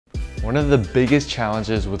One of the biggest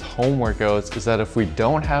challenges with home workouts is that if we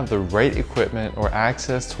don't have the right equipment or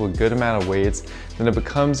access to a good amount of weights, then it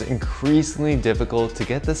becomes increasingly difficult to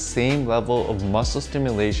get the same level of muscle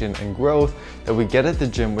stimulation and growth that we get at the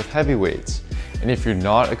gym with heavy weights. And if you're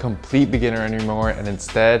not a complete beginner anymore and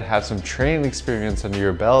instead have some training experience under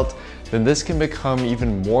your belt, then this can become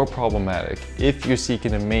even more problematic if you're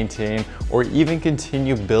seeking to maintain or even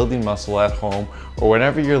continue building muscle at home or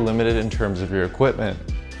whenever you're limited in terms of your equipment.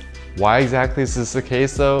 Why exactly is this the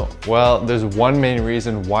case though? Well, there's one main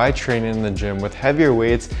reason why training in the gym with heavier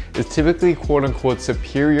weights is typically quote-unquote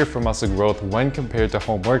superior for muscle growth when compared to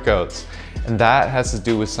home workouts. And that has to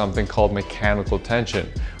do with something called mechanical tension,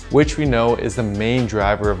 which we know is the main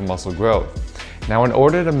driver of muscle growth. Now, in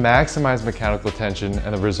order to maximize mechanical tension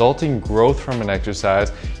and the resulting growth from an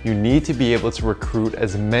exercise, you need to be able to recruit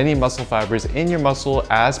as many muscle fibers in your muscle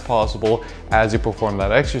as possible as you perform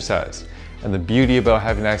that exercise. And the beauty about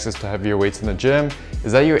having access to heavier weights in the gym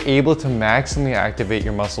is that you're able to maximally activate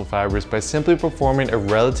your muscle fibers by simply performing a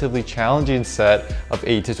relatively challenging set of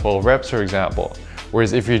 8 to 12 reps, for example.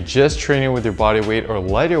 Whereas if you're just training with your body weight or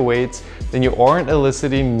lighter weights, then you aren't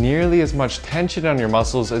eliciting nearly as much tension on your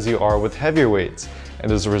muscles as you are with heavier weights.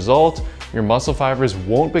 And as a result, your muscle fibers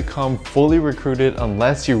won't become fully recruited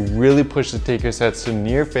unless you really push to take your sets to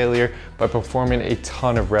near failure by performing a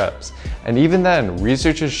ton of reps. And even then,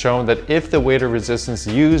 research has shown that if the weight or resistance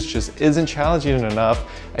used just isn't challenging enough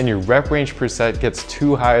and your rep range per set gets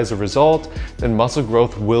too high as a result, then muscle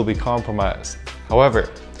growth will be compromised. However,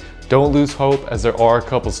 don't lose hope, as there are a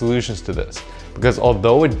couple solutions to this. Because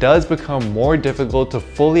although it does become more difficult to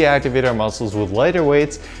fully activate our muscles with lighter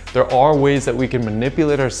weights, there are ways that we can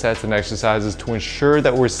manipulate our sets and exercises to ensure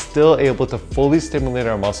that we're still able to fully stimulate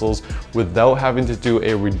our muscles without having to do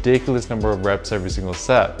a ridiculous number of reps every single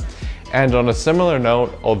set. And on a similar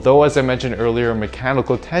note, although as I mentioned earlier,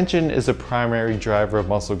 mechanical tension is a primary driver of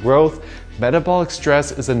muscle growth, metabolic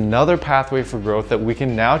stress is another pathway for growth that we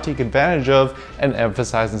can now take advantage of and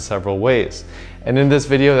emphasize in several ways. And in this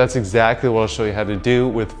video, that's exactly what I'll show you how to do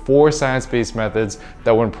with 4 science-based methods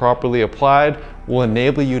that, when properly applied, will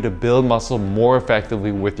enable you to build muscle more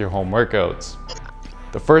effectively with your home workouts.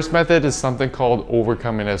 The first method is something called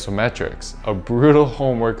overcoming isometrics, a brutal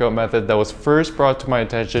home workout method that was first brought to my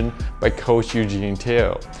attention by Coach Eugene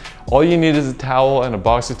Teo. All you need is a towel and a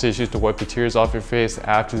box of tissues to wipe the tears off your face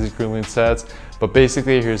after these grueling sets, but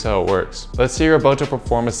basically here's how it works. Let's say you're about to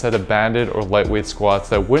perform a set of banded or lightweight squats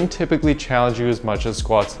that wouldn't typically challenge you as much as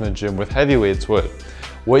squats in the gym with heavy weights would.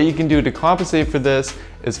 What you can do to compensate for this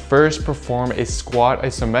is first perform a squat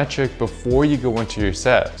isometric before you go into your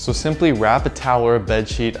set. So simply wrap a towel or a bed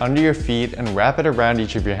sheet under your feet and wrap it around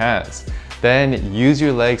each of your hands. Then use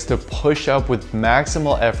your legs to push up with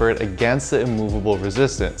maximal effort against the immovable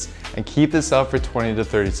resistance, and keep this up for 20 to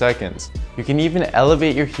 30 seconds. You can even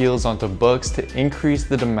elevate your heels onto books to increase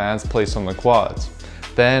the demands placed on the quads.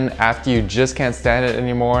 Then, after you just can't stand it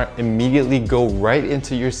anymore, immediately go right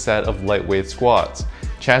into your set of lightweight squats.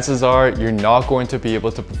 Chances are you're not going to be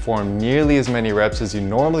able to perform nearly as many reps as you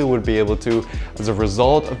normally would be able to as a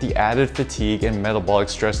result of the added fatigue and metabolic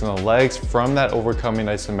stress in the legs from that overcoming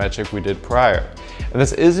isometric we did prior. And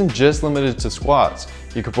this isn't just limited to squats.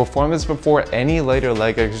 You can perform this before any lighter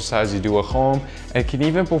leg exercise you do at home, and can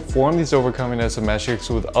even perform these overcoming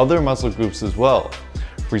isometrics with other muscle groups as well.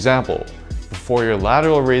 For example, before your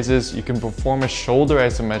lateral raises, you can perform a shoulder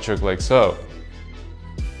isometric like so.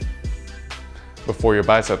 Before your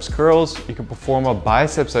biceps curls, you can perform a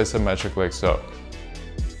biceps isometric like so.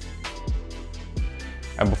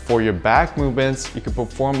 And before your back movements, you can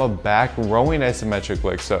perform a back rowing isometric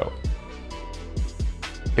like so.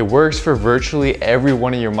 It works for virtually every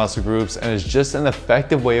one of your muscle groups and is just an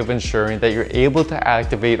effective way of ensuring that you're able to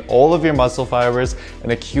activate all of your muscle fibers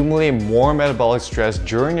and accumulate more metabolic stress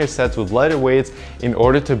during your sets with lighter weights in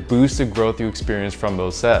order to boost the growth you experience from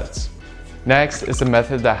those sets. Next is a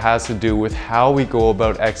method that has to do with how we go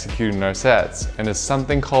about executing our sets, and is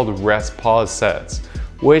something called rest-pause sets,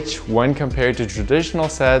 which, when compared to traditional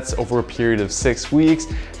sets over a period of 6 weeks,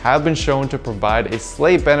 have been shown to provide a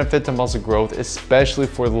slight benefit to muscle growth, especially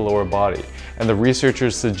for the lower body. And the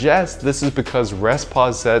researchers suggest this is because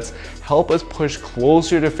rest-pause sets help us push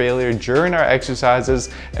closer to failure during our exercises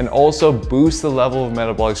and also boost the level of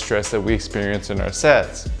metabolic stress that we experience in our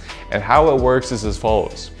sets. And how it works is as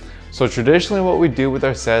follows. So traditionally what we do with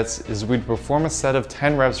our sets is we'd perform a set of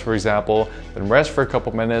 10 reps, for example, then rest for a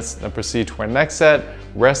couple minutes, then proceed to our next set,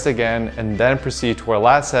 rest again, and then proceed to our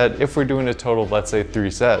last set if we're doing a total of, let's say, 3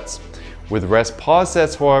 sets. With rest pause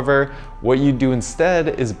sets, however, what you do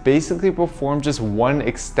instead is basically perform just 1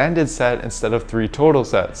 extended set instead of 3 total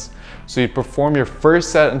sets. So you'd perform your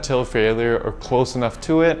first set until failure or close enough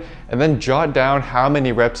to it, and then jot down how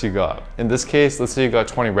many reps you got. In this case, let's say you got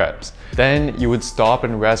 20 reps. Then you would stop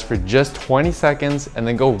and rest for just 20 seconds and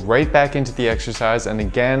then go right back into the exercise, and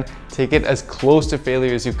again, take it as close to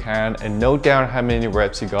failure as you can and note down how many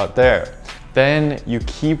reps you got there. Then you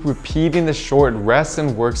keep repeating the short rest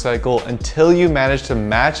and work cycle until you manage to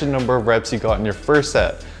match the number of reps you got in your first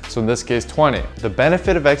set. So in this case, 20. The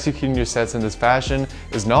benefit of executing your sets in this fashion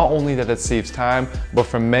is not only that it saves time, but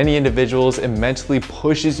for many individuals, it mentally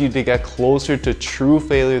pushes you to get closer to true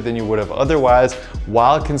failure than you would have otherwise,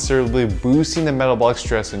 while considerably boosting the metabolic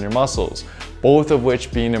stress in your muscles, both of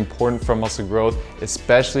which being important for muscle growth,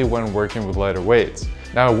 especially when working with lighter weights.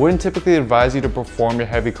 Now, I wouldn't typically advise you to perform your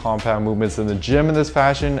heavy compound movements in the gym in this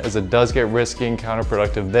fashion, as it does get risky and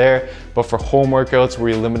counterproductive there, but for home workouts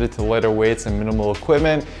where you're limited to lighter weights and minimal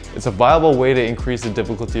equipment, it's a viable way to increase the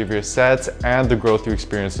difficulty of your sets and the growth you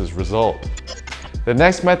experience as a result. The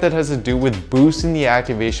next method has to do with boosting the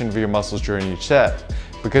activation of your muscles during each set.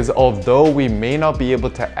 Because although we may not be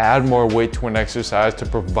able to add more weight to an exercise to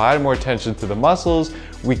provide more tension to the muscles,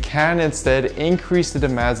 we can instead increase the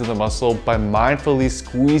demands of the muscle by mindfully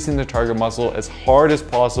squeezing the target muscle as hard as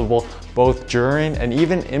possible, both during and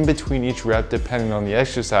even in between each rep, depending on the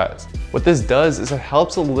exercise. What this does is it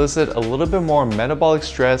helps elicit a little bit more metabolic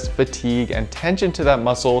stress, fatigue, and tension to that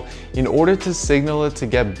muscle in order to signal it to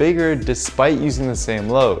get bigger despite using the same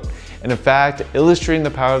load. And in fact, illustrating the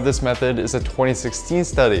power of this method is a 2016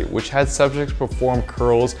 study which had subjects perform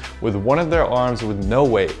curls with one of their arms with no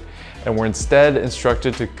weight, and were instead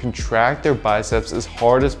instructed to contract their biceps as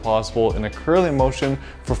hard as possible in a curling motion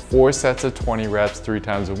for 4 sets of 20 reps 3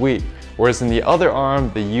 times a week. Whereas in the other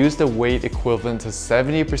arm, they used a weight equivalent to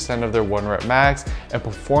 70% of their 1 rep max and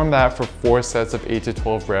performed that for 4 sets of 8 to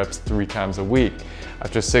 12 reps 3 times a week.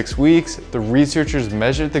 After 6 weeks, the researchers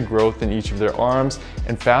measured the growth in each of their arms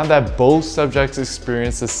and found that both subjects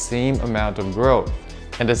experienced the same amount of growth.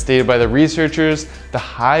 And as stated by the researchers, the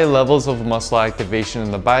high levels of muscle activation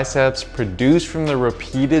in the biceps produced from the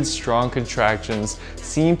repeated strong contractions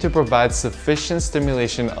seemed to provide sufficient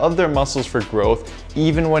stimulation of their muscles for growth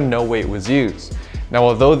even when no weight was used. Now,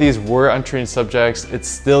 although these were untrained subjects, it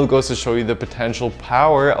still goes to show you the potential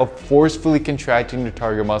power of forcefully contracting your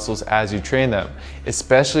target muscles as you train them,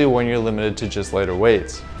 especially when you're limited to just lighter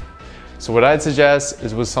weights. So what I'd suggest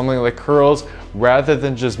is with something like curls, rather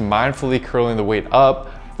than just mindfully curling the weight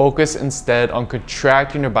up, focus instead on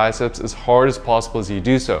contracting your biceps as hard as possible as you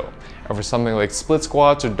do so. And for something like split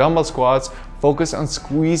squats or dumbbell squats, focus on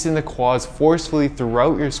squeezing the quads forcefully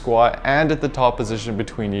throughout your squat and at the top position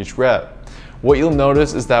between each rep. What you'll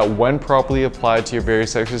notice is that when properly applied to your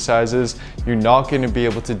various exercises, you're not going to be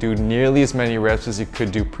able to do nearly as many reps as you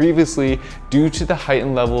could do previously due to the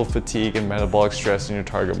heightened level of fatigue and metabolic stress in your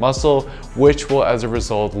target muscle, which will as a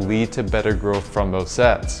result lead to better growth from those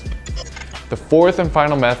sets. The fourth and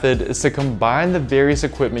final method is to combine the various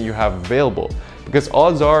equipment you have available, because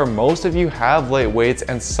odds are most of you have light weights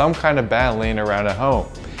and some kind of band laying around at home.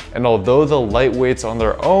 And although the light weights on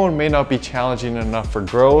their own may not be challenging enough for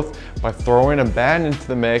growth, by throwing a band into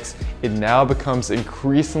the mix, it now becomes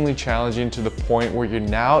increasingly challenging to the point where you're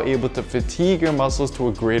now able to fatigue your muscles to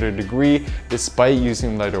a greater degree despite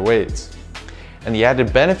using lighter weights. And the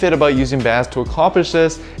added benefit about using bands to accomplish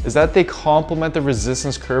this is that they complement the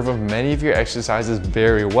resistance curve of many of your exercises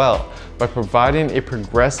very well by providing a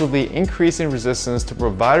progressively increasing resistance to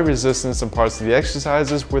provide resistance in parts of the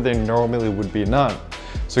exercises where there normally would be none.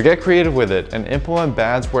 So get creative with it and implement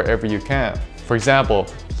bands wherever you can. For example,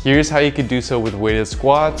 here's how you could do so with weighted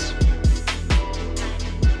squats.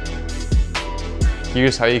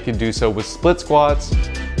 Here's how you could do so with split squats.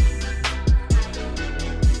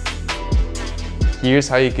 Here's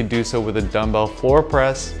how you could do so with a dumbbell floor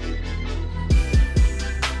press.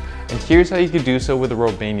 And here's how you could do so with a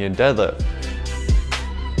Romanian deadlift.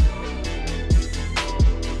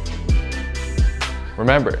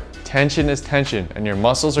 Remember, tension is tension, and your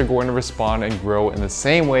muscles are going to respond and grow in the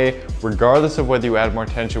same way regardless of whether you add more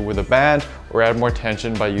tension with a band or add more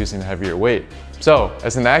tension by using heavier weight. So,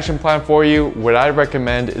 as an action plan for you, what I'd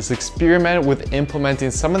recommend is experiment with implementing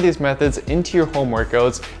some of these methods into your home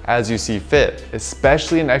workouts as you see fit,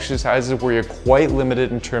 especially in exercises where you're quite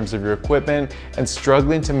limited in terms of your equipment and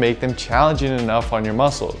struggling to make them challenging enough on your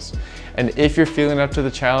muscles. And if you're feeling up to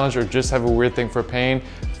the challenge or just have a weird thing for pain,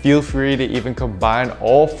 feel free to even combine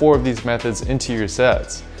all 4 of these methods into your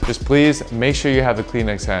sets. Just please make sure you have the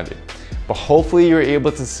Kleenex handy. But hopefully you're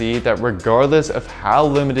able to see that regardless of how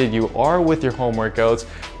limited you are with your home workouts,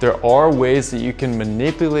 there are ways that you can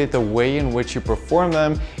manipulate the way in which you perform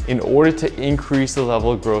them in order to increase the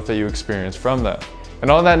level of growth that you experience from them. And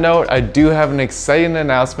on that note, I do have an exciting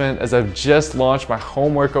announcement as I've just launched my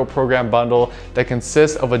home workout program bundle that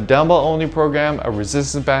consists of a dumbbell only program, a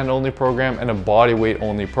resistance band only program, and a body weight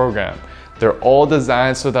only program. They're all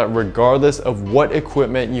designed so that regardless of what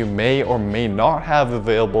equipment you may or may not have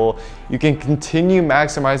available, you can continue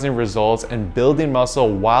maximizing results and building muscle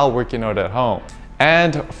while working out at home.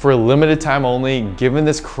 And for a limited time only, given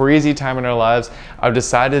this crazy time in our lives, I've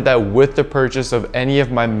decided that with the purchase of any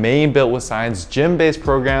of my main Built with Science gym-based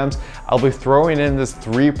programs, I'll be throwing in this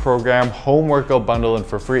 3-program home workout bundle in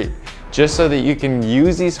for free, just so that you can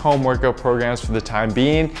use these home workout programs for the time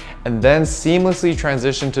being and then seamlessly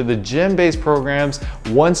transition to the gym-based programs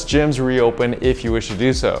once gyms reopen if you wish to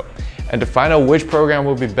do so. And to find out which program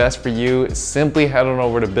will be best for you, simply head on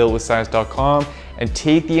over to builtwithscience.com and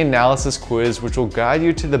take the analysis quiz, which will guide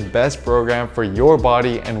you to the best program for your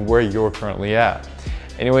body and where you're currently at.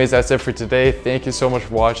 Anyways, that's it for today. Thank you so much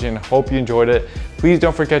for watching. Hope you enjoyed it. Please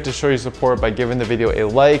don't forget to show your support by giving the video a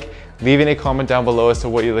like, leaving a comment down below as to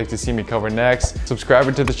what you'd like to see me cover next,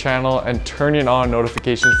 subscribing to the channel, and turning on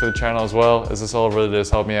notifications for the channel as well, as this all really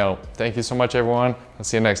does help me out. Thank you so much, everyone. I'll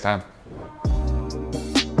see you next time.